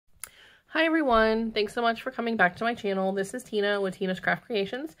Hi everyone, thanks so much for coming back to my channel. This is Tina with Tina's Craft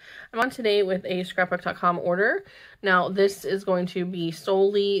Creations. I'm on today with a scrapbook.com order. Now this is going to be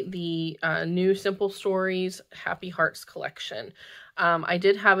solely the new Simple Stories Happy Hearts collection. I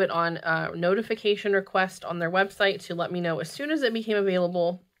did have it on notification request on their website to let me know as soon as it became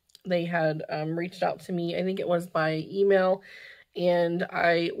available. They had reached out to me, I think it was by email, and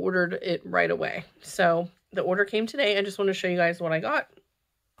I ordered it right away. So the order came today. I just want to show you guys what I got.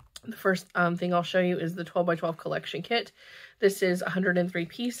 The first thing I'll show you is the 12 by 12 collection kit. This is 103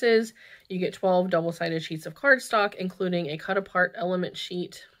 pieces. You get 12 double-sided sheets of cardstock, including a cut-apart element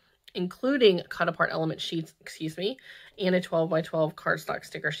sheet, and a 12 by 12 cardstock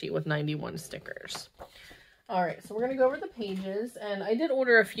sticker sheet with 91 stickers. All right, so we're going to go over the pages, and I did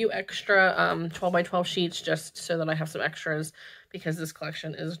order a few extra 12 by 12 sheets just so that I have some extras because this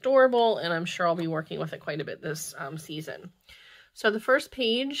collection is adorable, and I'm sure I'll be working with it quite a bit this season. So the first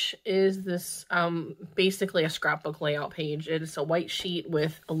page is this basically a scrapbook layout page. It is a white sheet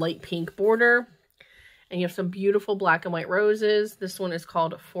with a light pink border, and you have some beautiful black and white roses. This one is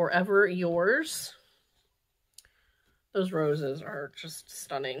called Forever Yours. Those roses are just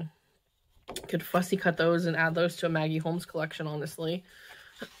stunning. Could fussy cut those and add those to a Maggie Holmes collection, honestly.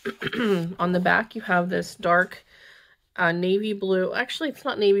 On the back, you have this dark navy blue. Actually, it's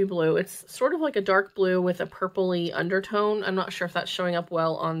not navy blue. It's sort of like a dark blue with a purpley undertone. I'm not sure if that's showing up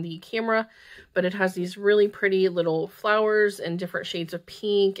well on the camera, but it has these really pretty little flowers and different shades of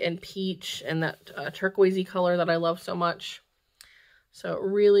pink and peach and that turquoisey color that I love so much. So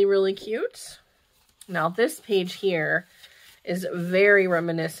really, really cute. Now this page here is very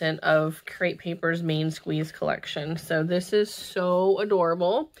reminiscent of Crate Paper's Main Squeeze collection. So this is so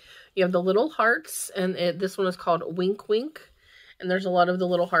adorable. You have the little hearts, and this one is called Wink Wink. And there's a lot of the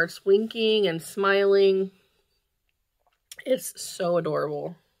little hearts winking and smiling. It's so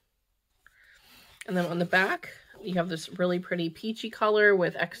adorable. And then on the back, you have this really pretty peachy color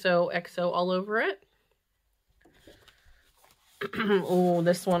with XOXO all over it. Oh,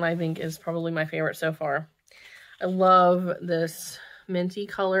 this one I think is probably my favorite so far. I love this minty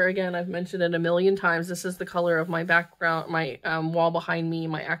color. Again, I've mentioned it a million times. This is the color of my background, my wall behind me,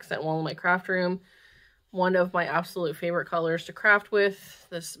 my accent wall in my craft room. One of my absolute favorite colors to craft with.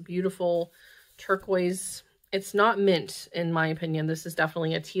 This beautiful turquoise. It's not mint, in my opinion. This is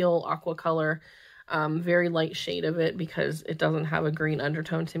definitely a teal aqua color. Very light shade of it because it doesn't have a green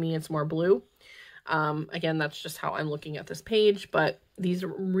undertone to me. It's more blue. Again, that's just how I'm looking at this page, but these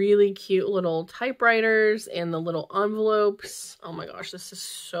really cute little typewriters and the little envelopes. Oh my gosh, this is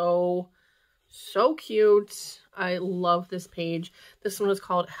so cute. I love this page. This one is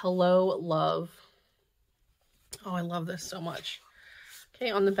called Hello Love. Oh, I love this so much. Okay,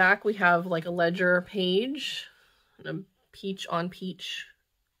 on the back we have like a ledger page, and a peach on peach.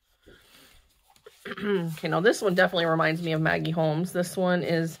 Okay, now this one definitely reminds me of Maggie Holmes. This one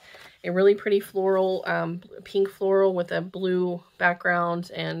is a really pretty floral, pink floral with a blue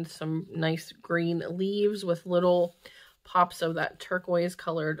background and some nice green leaves with little pops of that turquoise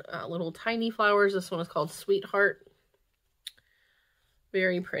colored little tiny flowers. This one is called Sweetheart.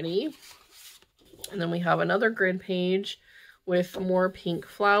 Very pretty. And then we have another grid page with more pink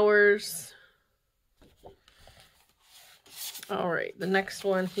flowers. All right, the next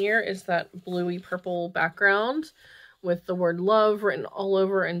one here is that bluey purple background with the word love written all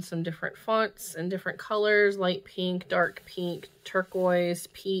over in some different fonts and different colors, light pink, dark pink, turquoise,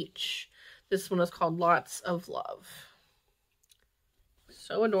 peach. This one is called Lots of Love.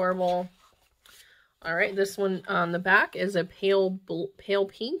 So adorable. All right, this one on the back is a pale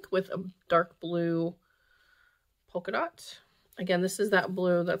pink with a dark blue polka dot. Again, this is that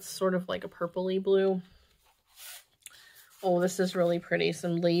blue that's sort of like a purpley blue. Oh, this is really pretty.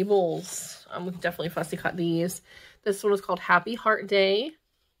 Some labels. We've definitely fussy cut these. This one is called Happy Heart Day.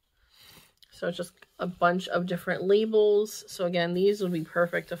 So it's just a bunch of different labels. So again, these would be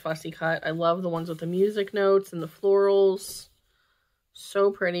perfect to fussy cut. I love the ones with the music notes and the florals.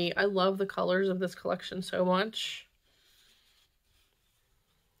 So pretty. I love the colors of this collection so much.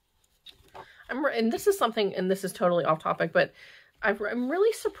 And this is something, and this is totally off topic, but I'm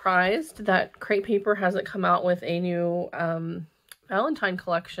really surprised that Crate Paper hasn't come out with a new Valentine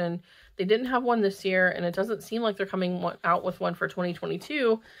collection. They didn't have one this year, and it doesn't seem like they're coming out with one for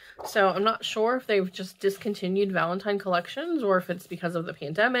 2022. So I'm not sure if they've just discontinued Valentine collections or if it's because of the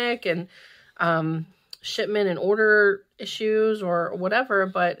pandemic and shipment and order issues or whatever.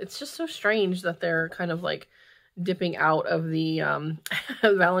 But it's just so strange that they're kind of like dipping out of the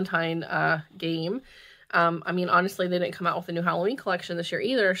Valentine game. I mean, honestly, they didn't come out with a new Halloween collection this year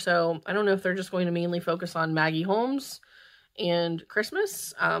either, so I don't know if they're just going to mainly focus on Maggie Holmes and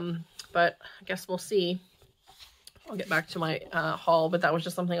Christmas. but I guess we'll see. I'll get back to my haul, but that was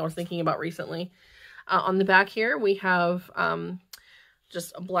just something I was thinking about recently. On the back here, we have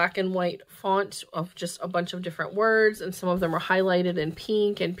just a black and white font of just a bunch of different words, and some of them are highlighted in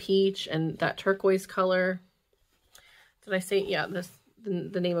pink and peach and that turquoise color. Did I say, yeah,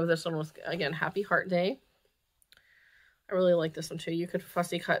 the name of this one was, again, Happy Heart Day. I really like this one too. You could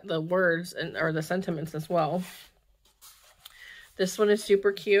fussy cut the words or the sentiments as well. This one is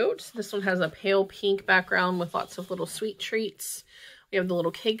super cute. This one has a pale pink background with lots of little sweet treats. We have the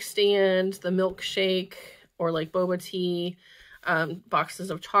little cake stand, the milkshake, or like boba tea,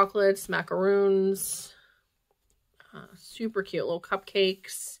 boxes of chocolates, macaroons, super cute little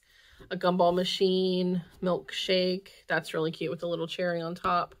cupcakes, a gumball machine, milkshake. That's really cute with the little cherry on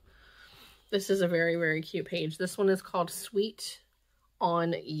top. This is a very, very cute page. This one is called Sweet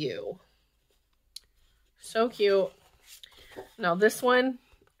on You. So cute. Now this one,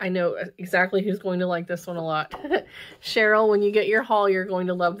 I know exactly who's going to like this one a lot. Cheryl, when you get your haul, you're going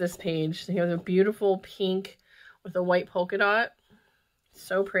to love this page. You have a beautiful pink with a white polka dot.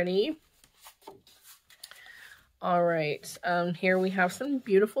 So pretty. All right, here we have some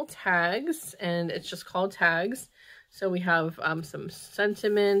beautiful tags, and it's just called tags. So we have some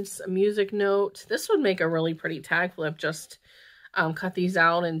sentiments, a music note. This would make a really pretty tag flip. Just cut these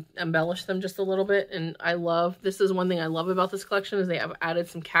out and embellish them just a little bit. And this is one thing I love about this collection is they have added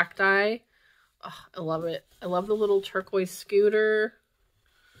some cacti. Oh, I love it. I love the little turquoise scooter.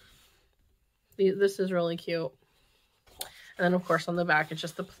 This is really cute. And then of course on the back, it's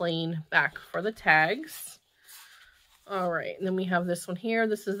just the plain back for the tags. All right, and then we have this one here.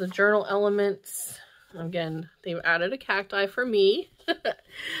 This is the journal elements. Again, they've added a cacti for me.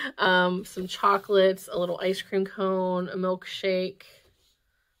 Some chocolates, a little ice cream cone, a milkshake.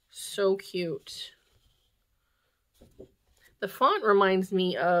 So cute. The font reminds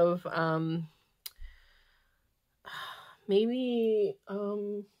me of maybe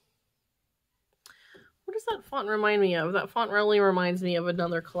what does that font remind me of? That font really reminds me of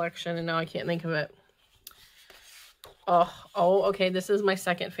another collection, and now I can't think of it. Oh, okay. This is my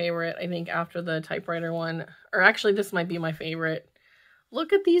second favorite, I think, after the typewriter one. Or actually, this might be my favorite.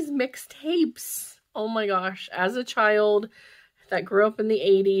 Look at these mixtapes. Oh my gosh. As a child that grew up in the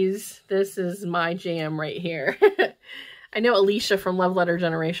 80s, this is my jam right here. I know Alicia from Love Letter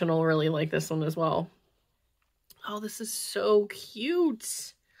Generation will really like this one as well. Oh, this is so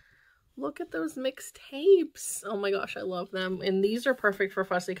cute. Look at those mixtapes. Oh my gosh, I love them. And these are perfect for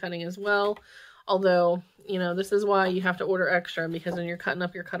fussy cutting as well. Although, you know, this is why you have to order extra, because when you're cutting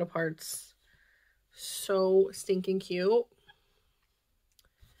up your cut-aparts, so stinking cute.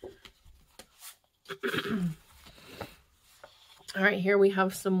 All right, here we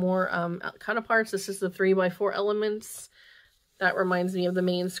have some more cut-aparts. This is the 3x4 elements. That reminds me of the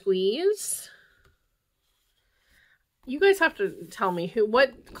main squeeze. You guys have to tell me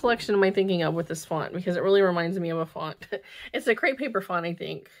what collection am I thinking of with this font, because it really reminds me of a font. It's a crepe paper font, I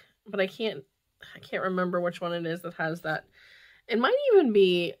think, but I can't remember which one it is that has that. It might even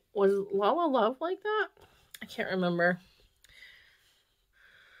be, was La La Love like that? I can't remember.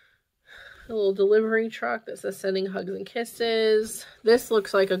 A little delivery truck that says sending hugs and kisses. This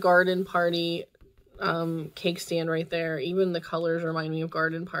looks like a garden party cake stand right there. Even the colors remind me of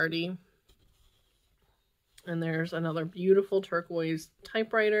Garden Party. And there's another beautiful turquoise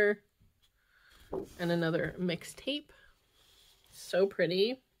typewriter. And another mixtape. So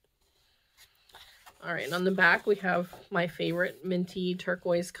pretty. All right, and on the back we have my favorite minty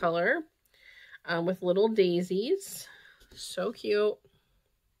turquoise color with little daisies. So cute.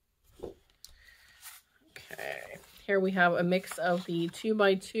 Okay, here we have a mix of the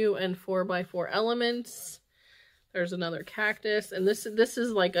 2x2 and 4x4 elements. There's another cactus, and this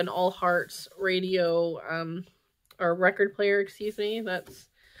is like an All Hearts radio or record player, excuse me.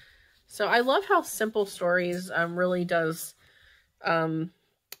 So I love how Simple Stories really does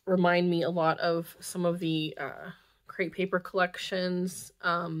remind me a lot of some of the crepe paper collections.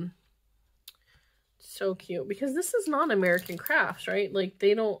 So cute, because this is not American Crafts, right? Like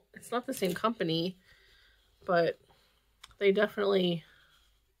it's not the same company, but they definitely,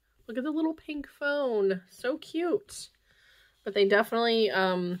 look at the little pink phone, so cute. But they definitely,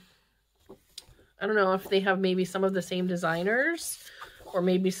 I don't know if they have maybe some of the same designers, or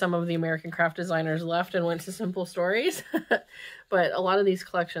maybe some of the American Craft designers left and went to Simple Stories. But a lot of these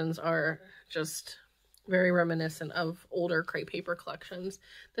collections are just very reminiscent of older crepe paper collections.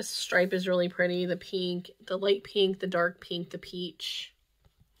 This stripe is really pretty. The pink, the light pink, the dark pink, the peach.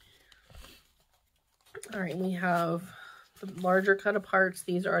 All right, we have the larger cut-aparts.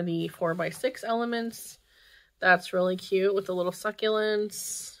 These are the 4x6 elements. That's really cute with the little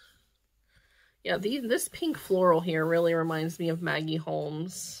succulents. Yeah, this pink floral here really reminds me of Maggie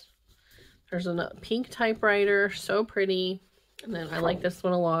Holmes. There's a pink typewriter, so pretty. And then I like this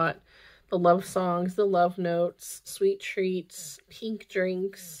one a lot. The love songs, the love notes, sweet treats, pink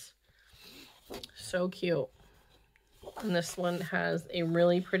drinks. So cute. And this one has a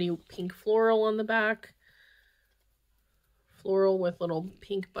really pretty pink floral on the back. Floral with little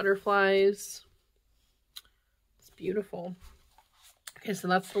pink butterflies. It's beautiful. Okay, so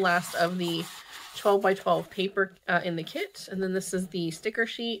that's the last of the 12 by 12 paper in the kit. And then this is the sticker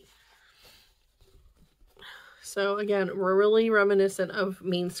sheet. So again, we're really reminiscent of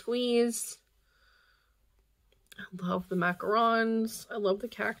Main Squeeze. I love the macarons. I love the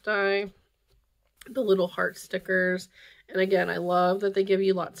cacti. The little heart stickers. And again, I love that they give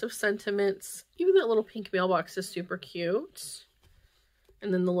you lots of sentiments. Even that little pink mailbox is super cute.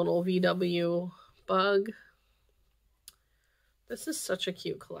 And then the little VW bug. This is such a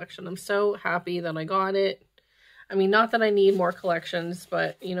cute collection. I'm so happy that I got it. I mean, not that I need more collections,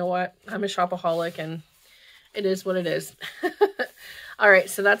 but you know what? I'm a shopaholic and it is what it is. All right,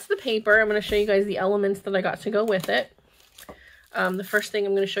 so that's the paper. I'm going to show you guys the elements that I got to go with it. The first thing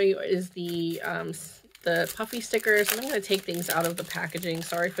I'm going to show you is the puffy stickers. And I'm going to take things out of the packaging.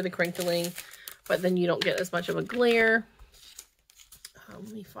 Sorry for the crinkling, but then you don't get as much of a glare. Let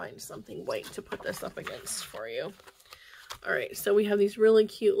me find something white to put this up against for you. All right, so we have these really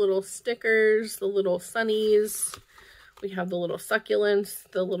cute little stickers, the little sunnies. We have the little succulents,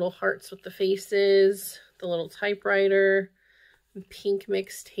 the little hearts with the faces, the little typewriter. Pink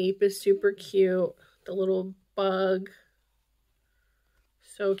mixed tape is super cute. The little bug.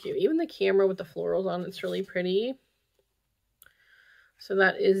 So cute. Even the camera with the florals on, it's really pretty. So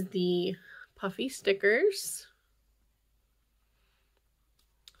that is the puffy stickers.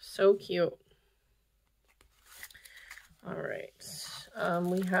 So cute. All right.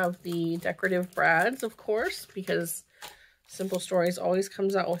 We have the decorative brads, of course, because Simple Stories always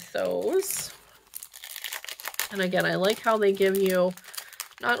comes out with those. And again, I like how they give you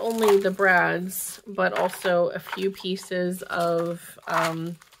not only the brads, but also a few pieces of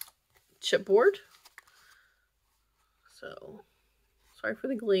chipboard. So, sorry for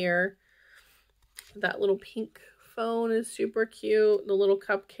the glare. That little pink phone is super cute. The little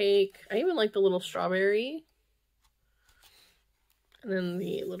cupcake. I even like the little strawberry. And then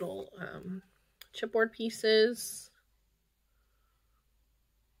the little chipboard pieces.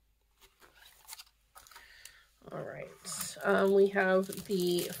 All right, we have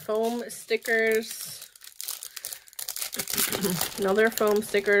the foam stickers. Now their foam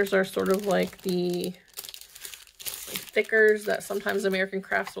stickers are sort of like the thickers that sometimes American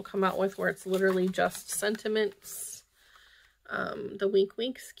Crafts will come out with, where it's literally just sentiments. The Wink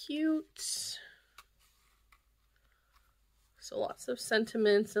Wink's cute. So lots of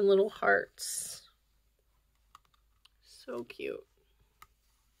sentiments and little hearts. So cute.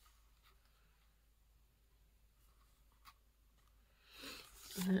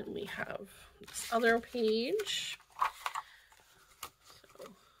 And then we have this other page. So,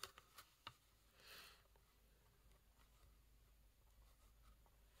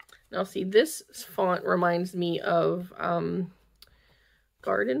 now see, this font reminds me of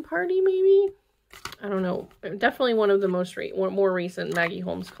Garden Party, maybe? I don't know. Definitely one of the more recent Maggie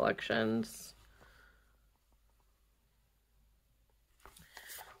Holmes collections.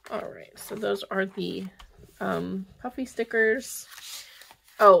 All right, so those are the puffy stickers.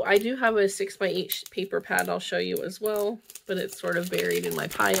 Oh, I do have a 6x8 paper pad I'll show you as well, but it's sort of buried in my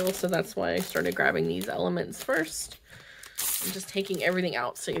pile, so that's why I started grabbing these elements first. I'm just taking everything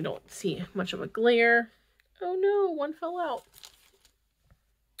out so you don't see much of a glare. Oh no, one fell out.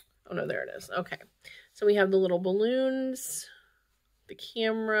 Oh no, there it is. Okay, so we have the little balloons, the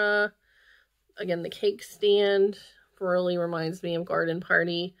camera, again, the cake stand really reminds me of Garden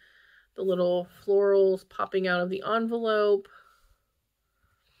Party, the little florals popping out of the envelope.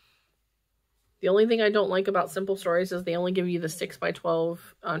 The only thing I don't like about Simple Stories is they only give you the 6x12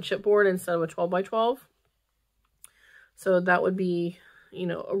 on chipboard instead of a 12x12. So that would be, you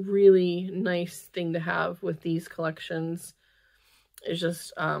know, a really nice thing to have with these collections. It's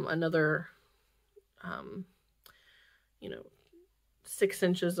just another, you know, 6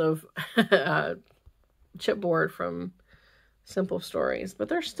 inches of chipboard from Simple Stories. But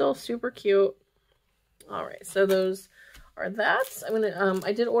they're still super cute. All right, so those are that. I'm gonna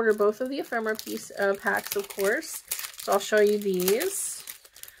I did order both of the ephemera piece packs, of course, so I'll show you these.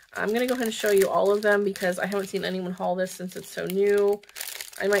 I'm gonna go ahead and show you all of them because I haven't seen anyone haul this since it's so new.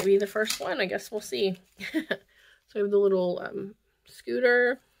 I might be the first one, I guess we'll see. So we have the little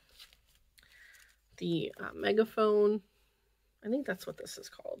scooter, the megaphone, I think that's what this is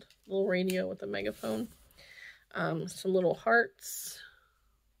called. Little radio with a megaphone. Some little hearts.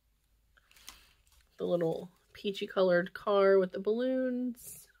 The little peachy colored car with the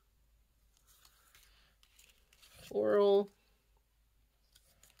balloons. Floral.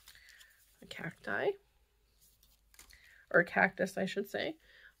 A cacti. Or a cactus, I should say.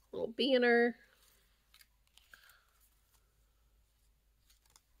 A little banner.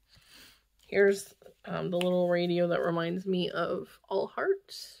 Here's the little radio that reminds me of All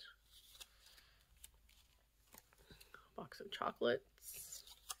Hearts. Box of chocolates.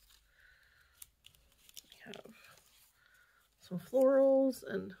 We have some florals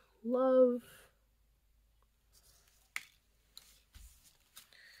and love.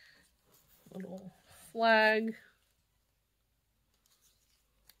 Little flag.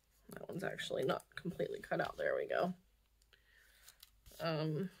 That one's actually not completely cut out. There we go.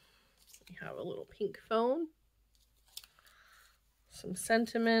 We have a little pink phone. Some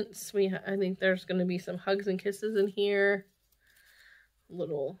sentiments. I think there's going to be some hugs and kisses in here.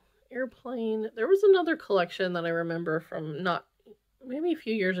 Little airplane. There was another collection that I remember from maybe a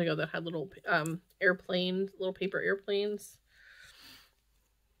few years ago that had little airplanes, little paper airplanes.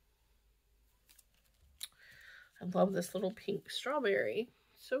 I love this little pink strawberry.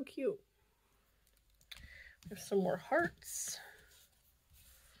 So cute. We have some more hearts.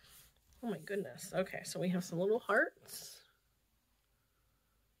 Oh my goodness. Okay, so we have some little hearts.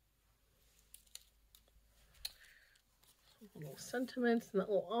 Some little sentiments in that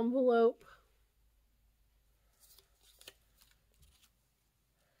little envelope.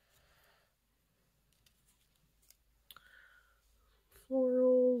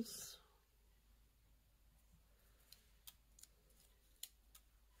 Florals.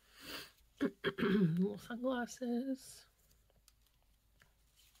 Little sunglasses.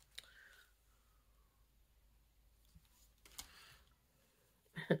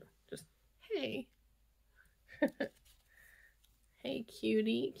 Just, hey. Hey,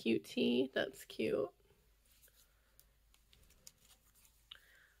 cutie, that's cute.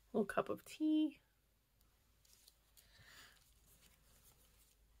 Little cup of tea.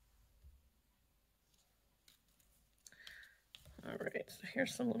 All right, so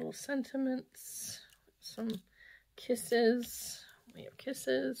here's some little sentiments, some kisses. We have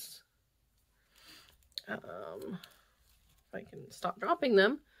kisses. If I can stop dropping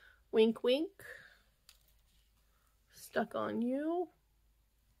them. Wink, wink. Stuck on you.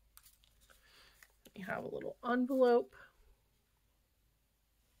 We have a little envelope.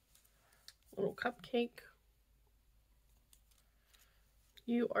 Little cupcake.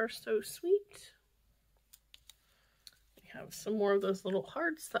 You are so sweet. We have some more of those little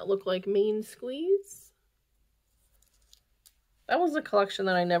hearts that look like main squeeze. That was a collection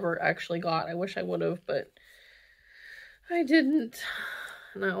that I never actually got. I wish I would have, but I didn't.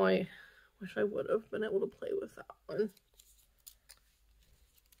 Now I wish I would have been able to play with that one.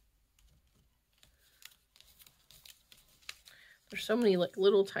 There's so many like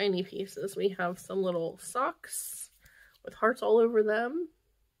little tiny pieces. We have some little socks with hearts all over them.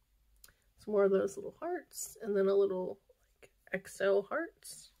 Some more of those little hearts, and then a little like XO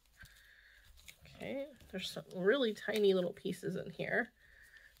hearts. Okay, there's some really tiny little pieces in here.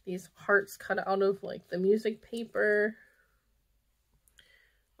 These hearts cut out of like the music paper.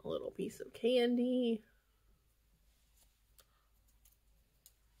 A little piece of candy.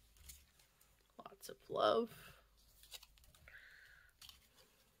 Lots of love.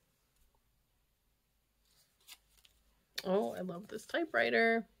 Oh, I love this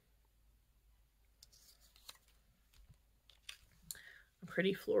typewriter. A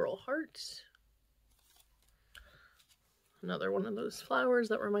pretty floral heart. Another one of those flowers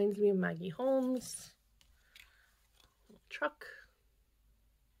that reminds me of Maggie Holmes. Little truck.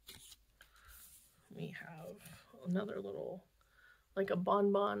 We have another little, like a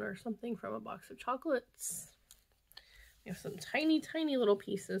bonbon or something from a box of chocolates. We have some tiny, tiny little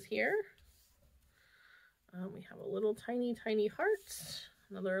pieces here. We have a little tiny, tiny heart.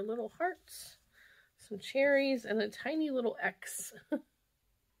 Another little heart. Some cherries and a tiny little X.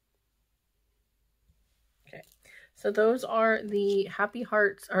 Okay, so those are the happy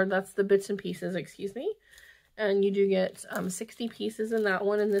hearts, or that's the bits and pieces, excuse me. And you do get 60 pieces in that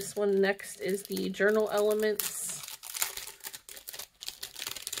one. And this one next is the journal elements.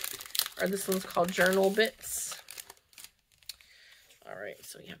 Or this one's called journal bits. All right,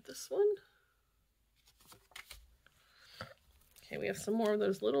 so we have this one. Okay, we have some more of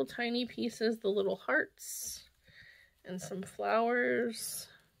those little tiny pieces, the little hearts, and some flowers.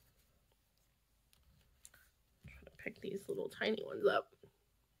 I'm trying to pick these little tiny ones up.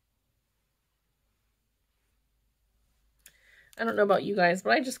 I don't know about you guys,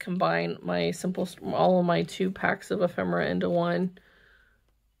 but I just combine my all of my 2 packs of ephemera into one.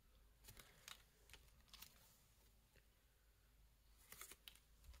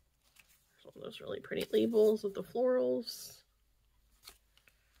 Those really pretty labels with the florals.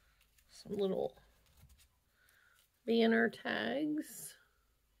 Some little banner tags.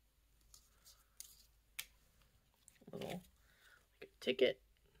 A little like a ticket.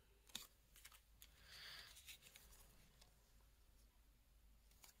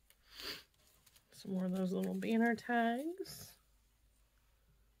 Some more of those little banner tags.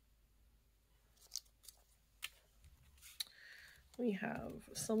 We have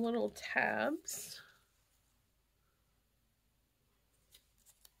some little tabs.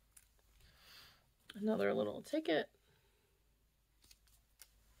 Another little ticket.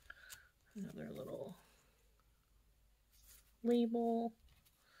 Another little label.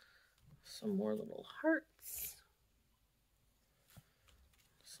 Some more little hearts.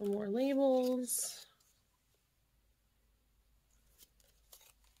 Some more labels.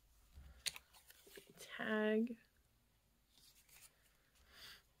 Tag.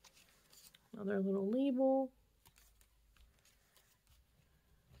 Another little label.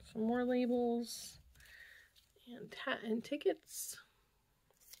 Some more labels. And tickets.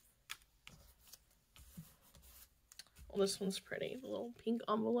 Well, this one's pretty. The little pink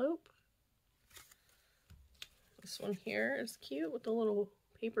envelope. This one here is cute with the little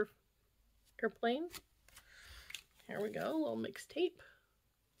paper airplane. Here we go, a little mixtape.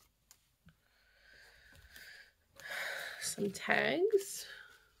 Some tags.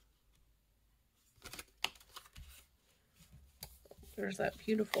 There's that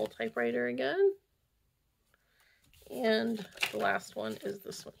beautiful typewriter again. And the last one is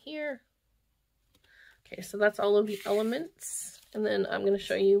this one here. Okay, so that's all of the elements. And then I'm going to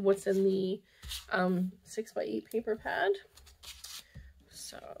show you what's in the 6x8 paper pad.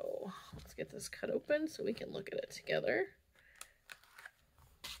 So let's get this cut open so we can look at it together.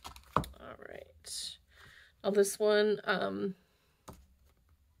 All right. Now this one,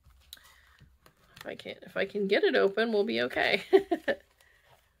 if I can get it open, we'll be okay.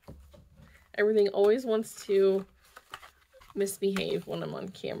 Everything always wants to misbehave when I'm on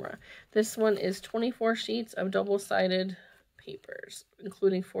camera. This one is 24 sheets of double-sided papers,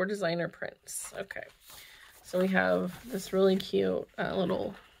 including 4 designer prints. Okay, so we have this really cute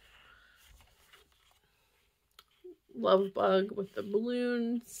little love bug with the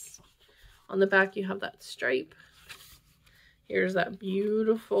balloons. On the back you have that stripe. Here's that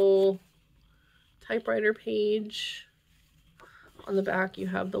beautiful typewriter page. On the back you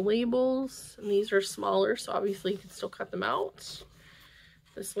have the labels, and these are smaller, so obviously you can still cut them out.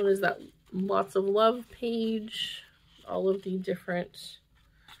 This one is that lots of love page, all of the different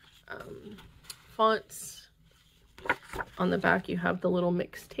fonts. On the back you have the little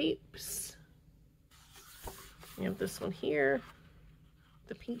mixtapes. You have this one here,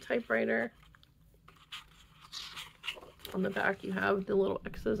 the pink typewriter. On the back you have the little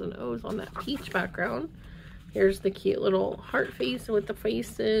X's and O's on that peach background. Here's the cute little heart face with the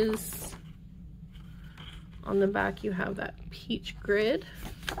faces. On the back you have that peach grid.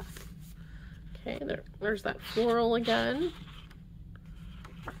 Okay, there's that floral again.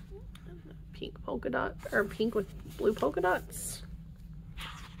 Pink polka dot, or pink with blue polka dots.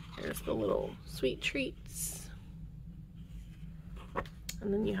 There's the little sweet treats.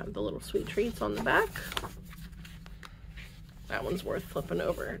 And then you have the little sweet treats on the back. That one's worth flipping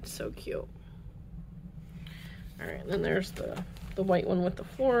over. It's so cute. All right, and then there's the white one with the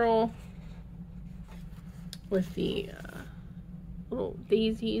floral, with the little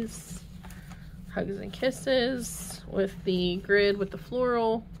daisies, hugs and kisses, with the grid with the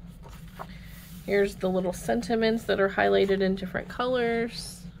floral. Here's the little sentiments that are highlighted in different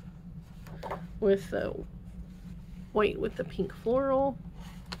colors, with the white with the pink floral.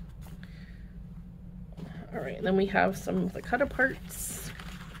 All right, and then we have some of the cut aparts.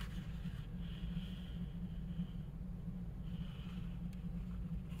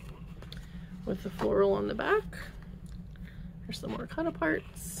 With the floral on the back. There's some more cut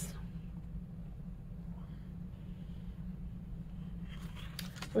aparts.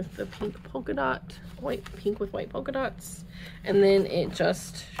 With the pink polka dot, pink with white polka dots. And then it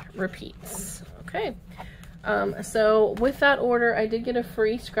just repeats. Okay. So with that order, I did get a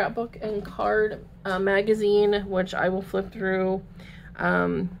free scrapbook and card magazine, which I will flip through,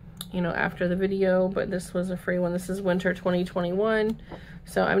 you know, after the video, but this was a free one. This is winter 2021.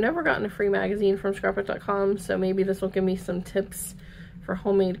 So I've never gotten a free magazine from scrapbook.com, so maybe this will give me some tips for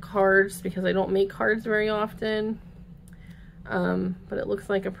homemade cards, because I don't make cards very often. But it looks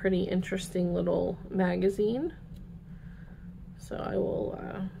like a pretty interesting little magazine. So I will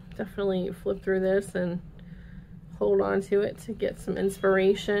definitely flip through this and hold on to it to get some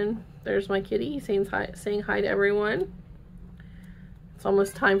inspiration. There's my kitty saying hi to everyone. It's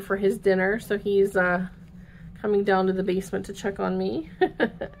almost time for his dinner, so he's coming down to the basement to check on me.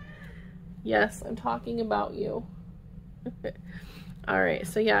 Yes, I'm talking about you. All right,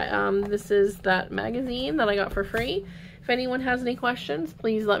 so yeah, this is that magazine that I got for free. If anyone has any questions,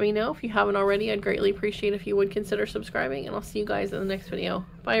 please let me know. If you haven't already, I'd greatly appreciate if you would consider subscribing, and I'll see you guys in the next video.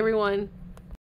 Bye, everyone.